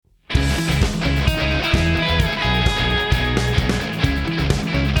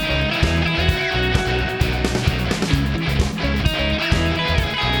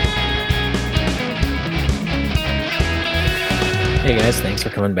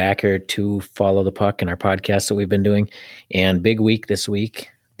coming back here to follow the puck in our podcast that we've been doing. And big week this week.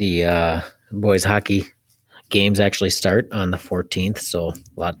 The boys hockey games actually start on the 14th. So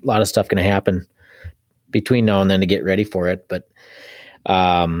a lot of stuff going to happen between now and then to get ready for it. But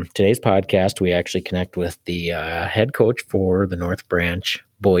today's podcast, we actually connect with the head coach for the North Branch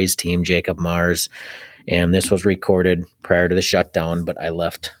boys team, Jacob Mars. And this was recorded prior to the shutdown, but I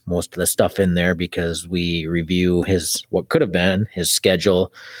left most of the stuff in there because we review what could have been his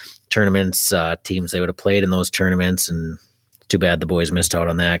schedule, tournaments, teams they would have played in those tournaments. And too bad the boys missed out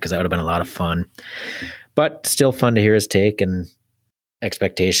on that because that would have been a lot of fun. But still fun to hear his take and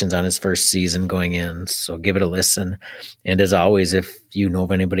expectations on his first season going in. So give it a listen. And as always, if you know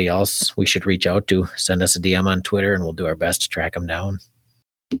of anybody else we should reach out to, send us a DM on Twitter and we'll do our best to track them down.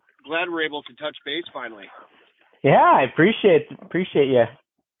 Glad we're able to touch base finally. Yeah, I appreciate you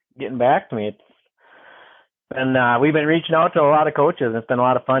getting back to me. We've been reaching out to a lot of coaches. It's been a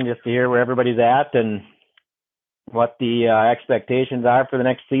lot of fun just to hear where everybody's at and what the expectations are for the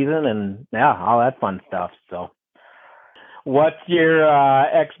next season and all that fun stuff. So what's your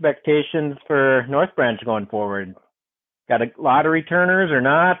expectations for North Branch going forward? Got a lot of returners or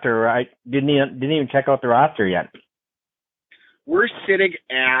not? Or I didn't even check out the roster yet. We're sitting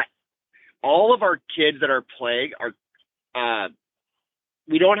at all of our kids that are playing are,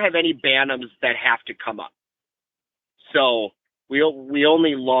 we don't have any Bantams that have to come up. So we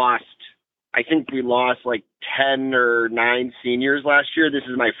only lost, I think we lost like 10 or 9 seniors last year. This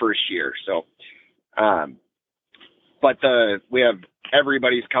is my first year. So, but we have,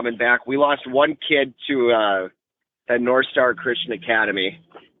 everybody's coming back. We lost one kid to, the North Star Christian Academy,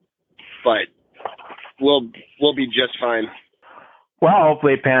 but we'll be just fine. Well,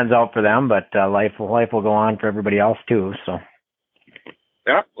 hopefully it pans out for them, but life will go on for everybody else too. So,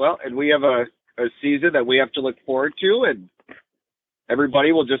 yeah, well, and we have a season that we have to look forward to, and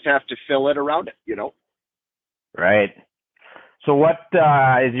everybody will just have to fill it around it, you know. Right. So, what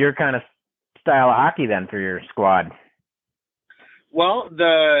is your kind of style of hockey then for your squad? Well,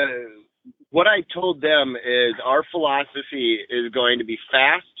 what I told them is our philosophy is going to be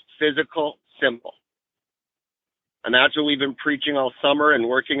fast, physical, simple. And that's what we've been preaching all summer and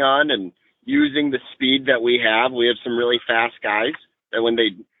working on and using the speed that we have. We have some really fast guys that when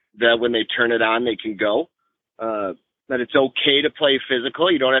they turn it on, they can go. That it's okay to play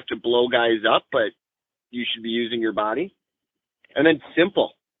physical. You don't have to blow guys up, but you should be using your body. And then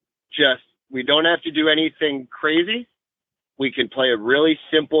simple. Just, we don't have to do anything crazy. We can play a really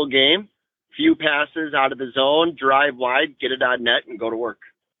simple game. Few passes out of the zone, drive wide, get it on net, and go to work.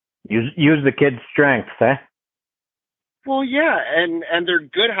 Use the kids' strengths, eh? Well, yeah, and they're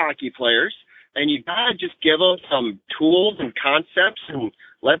good hockey players, and you gotta just give them some tools and concepts and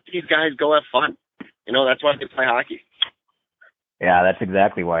let these guys go have fun. You know, that's why they play hockey. Yeah, that's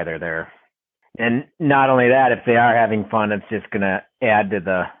exactly why they're there. And not only that, if they are having fun, it's just gonna add to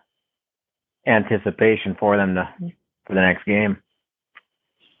the anticipation for them for the next game.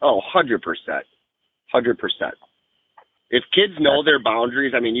 Oh, 100%. 100%. If kids know their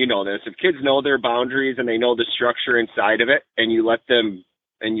boundaries, I mean, you know this, if kids know their boundaries and they know the structure inside of it and you let them,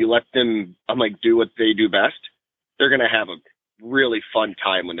 do what they do best, they're going to have a really fun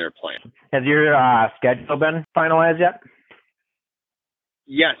time when they're playing. Has your schedule been finalized yet?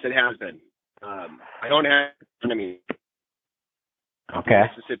 Yes, it has been. I don't have, okay.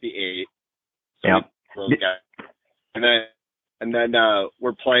 Mississippi 8. So yep. And then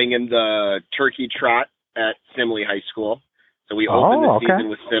we're playing in the Turkey Trot at Simley High School. So we opened the season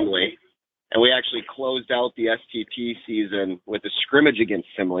with Simley. And we actually closed out the FTP season with a scrimmage against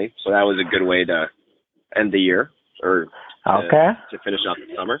Simley. So that was a good way to end the year or to finish off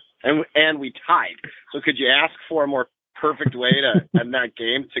the summer. And we tied. So could you ask for a more perfect way to end that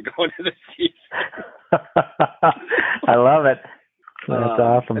game to go into the season? I love it. That's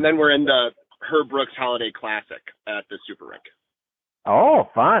awesome. And then we're in the Herb Brooks Holiday Classic at the Super Rink. Oh,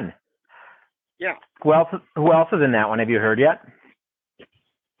 fun. Yeah. Who else is in that one? Have you heard yet?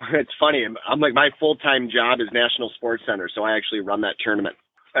 It's funny. I'm like, my full-time job is National Sports Center, so I actually run that tournament.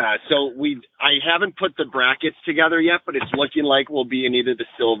 I haven't put the brackets together yet, but it's looking like we'll be in either the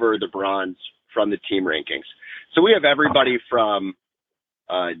silver or the bronze from the team rankings. So we have everybody from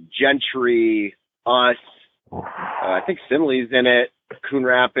Gentry, us, I think Simley's in it, Coon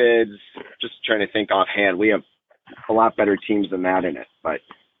Rapids, just trying to think offhand. We have a lot better teams than that in it, but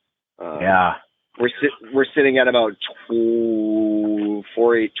yeah. We're sitting at about 4,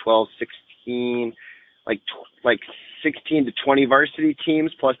 8, 12, 16, like 16 to 20 varsity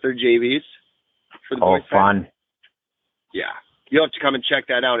teams plus their JVs for the boys. Fun. Yeah. You'll have to come and check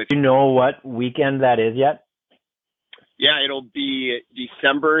that out. Do you know what weekend that is yet? Yeah, it'll be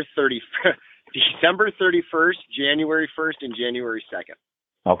December 31st, January 1st, and January 2nd.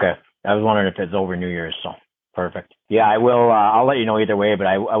 Okay. I was wondering if it's over New Year's, so perfect. Yeah, I will. I'll let you know either way, but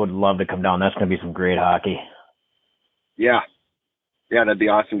I would love to come down. That's going to be some great hockey. Yeah. Yeah, that'd be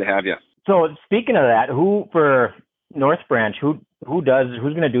awesome to have you. So speaking of that, who for North Branch, who's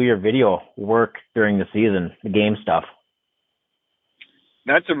going to do your video work during the season, the game stuff?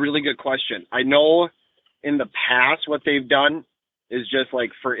 That's a really good question. I know in the past what they've done is just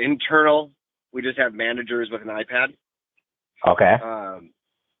like for internal, we just have managers with an iPad. Okay.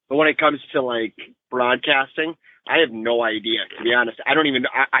 But when it comes to like broadcasting, I have no idea, to be honest. I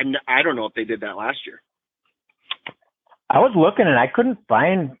don't know if they did that last year. I was looking and I couldn't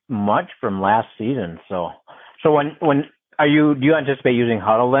find much from last season. So when do you anticipate using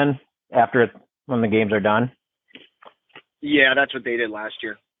Huddle then when the games are done? Yeah, that's what they did last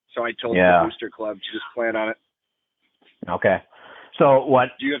year. So I told the Booster Club to just plan on it. Okay. So what?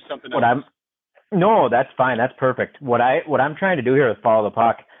 Do you have something else? No, that's fine. That's perfect. What I'm trying to do here is follow the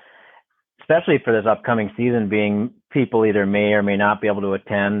puck, especially for this upcoming season, being people either may or may not be able to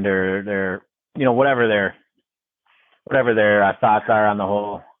attend or they're, whatever their thoughts are on the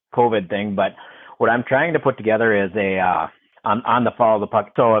whole COVID thing. But what I'm trying to put together is on the follow the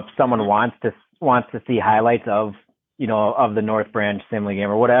puck. So if someone wants to see highlights of the North Branch Simley game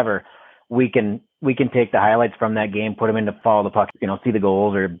or whatever, we can take the highlights from that game, put them into follow the puck, see the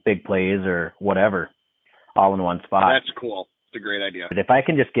goals or big plays or whatever, all in one spot. That's cool. It's a great idea. But if I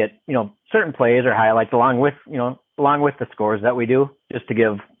can just get, certain plays or highlights along with the scores that we do, just to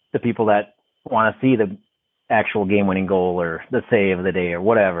give the people that want to see the actual game-winning goal or the save of the day or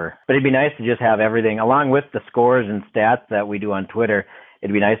whatever. But it'd be nice to just have everything along with the scores and stats that we do on Twitter.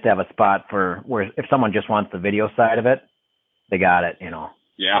 It'd be nice to have a spot for where if someone just wants the video side of it, they got it,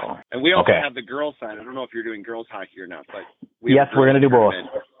 Yeah. So, and we also have the girls side. I don't know if you're doing girls hockey or not, but yes, we're going to do both.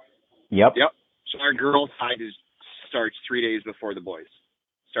 Yep. So our girls side starts 3 days before the boys.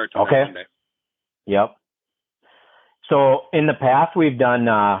 Starts on Monday. Yep. So in the past we've done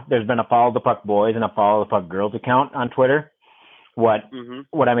there's been a Follow the Puck Boys and a Follow the Puck Girls account on Twitter. What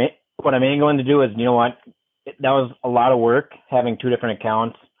I'm angling to do is, that was a lot of work having two different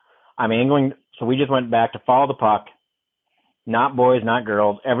accounts. So we just went back to Follow the Puck, not boys, not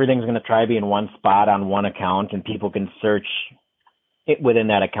girls. Everything's going to try to be in one spot on one account, and people can search it within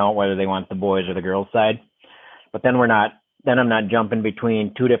that account whether they want the boys or the girls side. But then I'm not jumping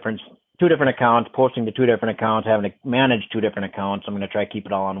between two different accounts, posting to two different accounts, having to manage two different accounts. I'm going to try to keep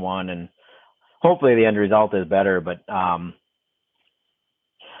it all on one, and hopefully the end result is better. But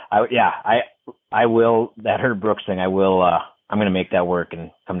I will, that Herb Brooks thing, I'm going to make that work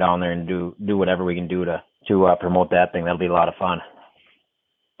and come down there and do whatever we can do to promote that thing. That'll be a lot of fun.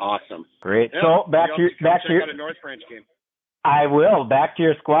 Awesome. Great. Yeah, so back to your North Branch game. I will. Back to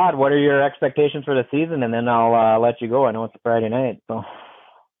your squad. What are your expectations for the season? And then I'll let you go. I know it's a Friday night, so.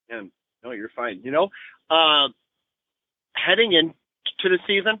 Yeah, no, you're fine. Heading into the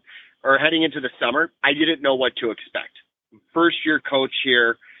season or heading into the summer, I didn't know what to expect. First year coach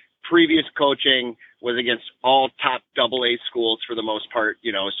here. Previous coaching was against all top AA schools for the most part,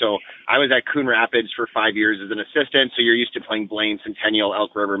 so I was at Coon Rapids for 5 years as an assistant. So you're used to playing Blaine, Centennial,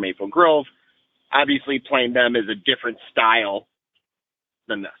 Elk River, Maple Grove. Obviously playing them is a different style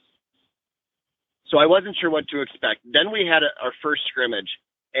than this. So I wasn't sure what to expect. Then we had our first scrimmage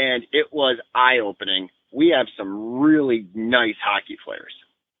and it was eye-opening. We have some really nice hockey players.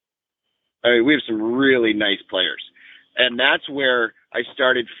 We have some really nice players. And that's where I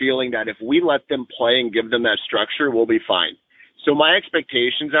started feeling that if we let them play and give them that structure, we'll be fine. So my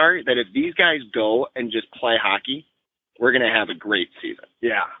expectations are that if these guys go and just play hockey, we're going to have a great season.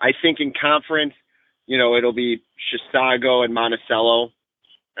 Yeah. I think in conference, it'll be Chisago and Monticello.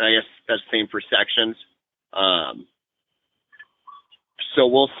 And I guess that's the same for sections. So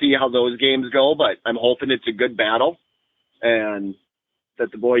we'll see how those games go, but I'm hoping it's a good battle and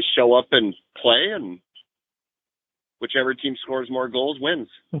that the boys show up and play, and whichever team scores more goals wins.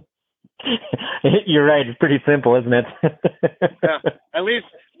 You're right. It's pretty simple, isn't it? Yeah, at least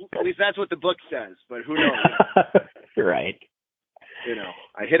that's what the book says, but who knows? You're right.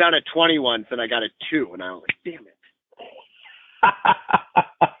 I hit on a 20 once and I got a 2, and I was like, damn it.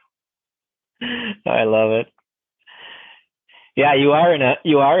 I love it. Yeah, you are in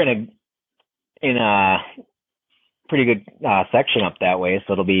a pretty good section up that way,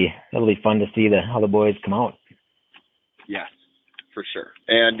 so it'll be fun to see how the boys come out. Yes, for sure.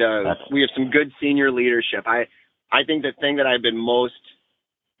 And we have some good senior leadership. I think the thing that I've been most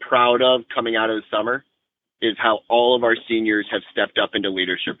proud of coming out of the summer is how all of our seniors have stepped up into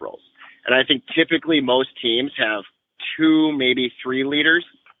leadership roles. And I think typically most teams have 2, maybe 3 leaders,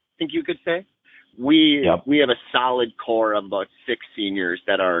 I think you could say. We have a solid core of about 6 seniors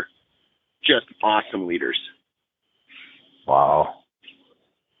that are just awesome leaders. Wow.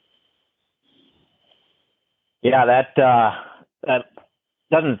 Yeah, that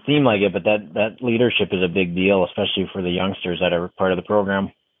doesn't seem like it, but that leadership is a big deal, especially for the youngsters that are part of the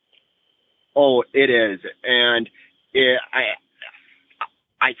program. Oh, it is. And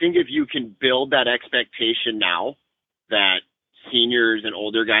I think if you can build that expectation now that seniors and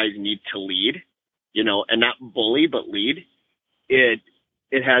older guys need to lead, and not bully, but lead, it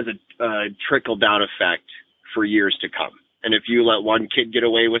has a trickle-down effect for years to come. And if you let one kid get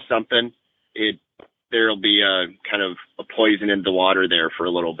away with something, there'll be a kind of a poison in the water there for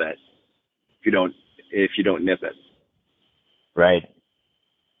a little bit if you don't nip it. Right.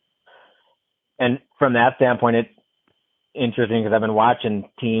 And from that standpoint, it's interesting because I've been watching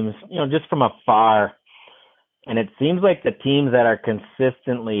teams, just from afar, and it seems like the teams that are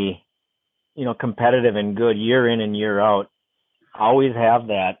consistently, competitive and good year in and year out always have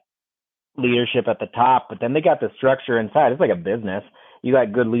that leadership at the top, but then they got the structure inside. It's like a business. You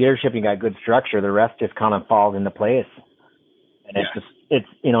got good leadership, you got good structure, the rest just kind of falls into place. And it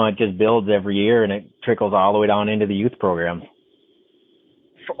just builds every year, and it trickles all the way down into the youth program.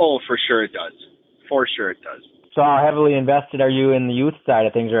 Oh, for sure it does. For sure it does. So how heavily invested are you in the youth side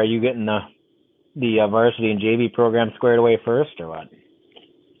of things, or are you getting the varsity and JV program squared away first, or what?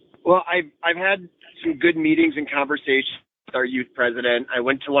 Well, I've had some good meetings and conversations with our youth president. I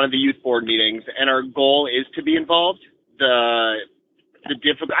went to one of the youth board meetings, and our goal is to be involved. The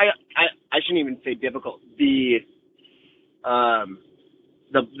difficult, I shouldn't even say difficult. The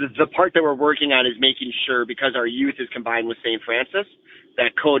part that we're working on is making sure, because our youth is combined with St. Francis,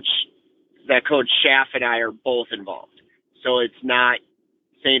 that Coach Schaff and I are both involved. So it's not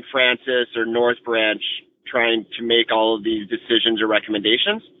St. Francis or North Branch trying to make all of these decisions or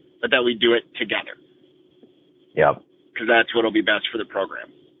recommendations, but that we do it together. Yep. Because that's what will be best for the program.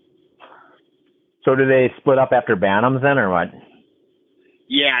 So do they split up after Bantams then, or what?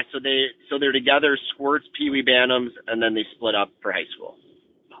 Yeah, so they're together, Squirts, Pee Wee, Bantams, and then they split up for high school.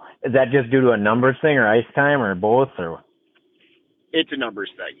 Is that just due to a numbers thing, or ice time, or both, or? It's a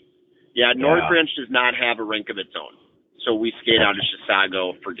numbers thing. Yeah, North Branch does not have a rink of its own, so we skate out to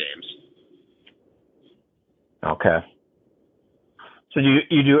Chisago for games. Okay. So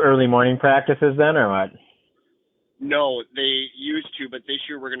you do early morning practices then, or what? No, they used to, but this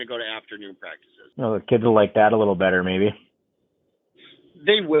year we're going to go to afternoon practices. No, the kids will like that a little better, maybe.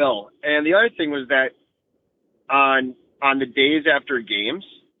 They will. And the other thing was that on the days after games,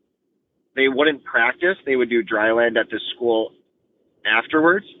 they wouldn't practice. They would do dry land at the school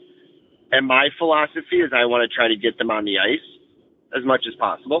afterwards. And my philosophy is I want to try to get them on the ice as much as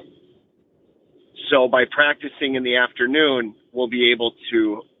possible. So by practicing in the afternoon, we'll be able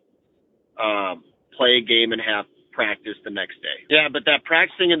to play a game and have practice the next day. Yeah, but that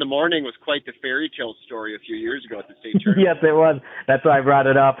practicing in the morning was quite the fairy tale story a few years ago at the state tournament. Yes, it was. That's why I brought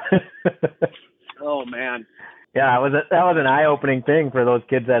it up. Oh, man. Yeah, that was an eye-opening thing for those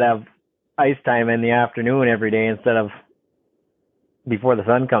kids that have ice time in the afternoon every day instead of before the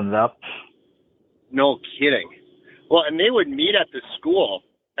sun comes up. No kidding. Well, and they would meet at the school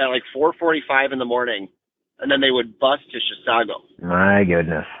at like 4:45 in the morning, and then they would bus to Chisago. My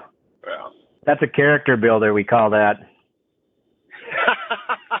goodness. Yeah. That's a character builder, we call that.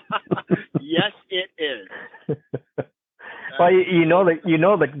 Yes, it is. Well, you know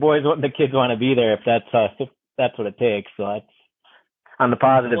the boys, the kids want to be there if that's what it takes. So that's on the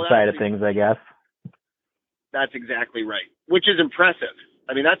positive side of things, I guess. That's exactly right. Which is impressive.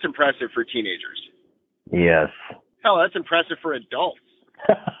 I mean, that's impressive for teenagers. Yes. Hell, that's impressive for adults.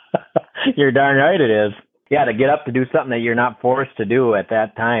 You're darn right it is. Yeah, to get up to do something that you're not forced to do at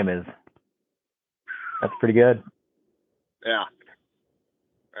that time that's pretty good. Yeah.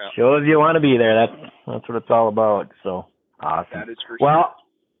 Shows you want to be there. That's what it's all about. So awesome. That is for sure. Well,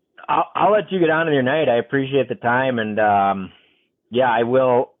 I'll let you get on with your night. I appreciate the time, and I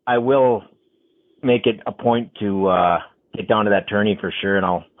will make it a point to get down to that tourney for sure, and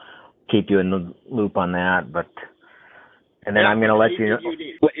I'll keep you in the loop on that. And then I'm going to let you know.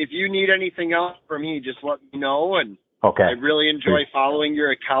 If you need anything else from me, just let me know. And okay. I really enjoy following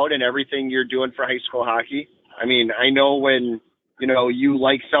your account and everything you're doing for high school hockey. I mean, I know when you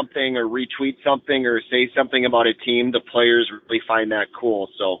like something or retweet something or say something about a team, the players really find that cool.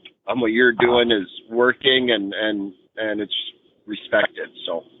 So what you're doing is working and it's respected.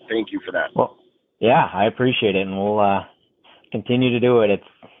 So thank you for that. Well, yeah, I appreciate it, and we'll continue to do it.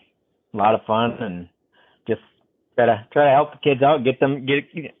 It's a lot of fun, and just try to help the kids out, get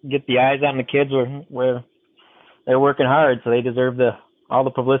the eyes on the kids where they're working hard, so they deserve all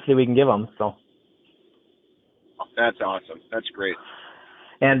the publicity we can give them. So that's awesome. That's great.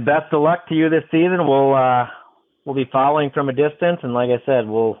 And best of luck to you this season. We'll be following from a distance, and like I said,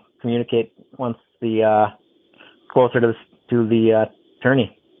 we'll communicate once the closer to the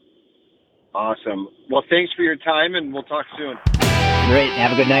tourney. Awesome. Well, thanks for your time, and we'll talk soon. Great.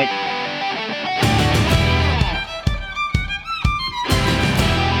 Have a good night.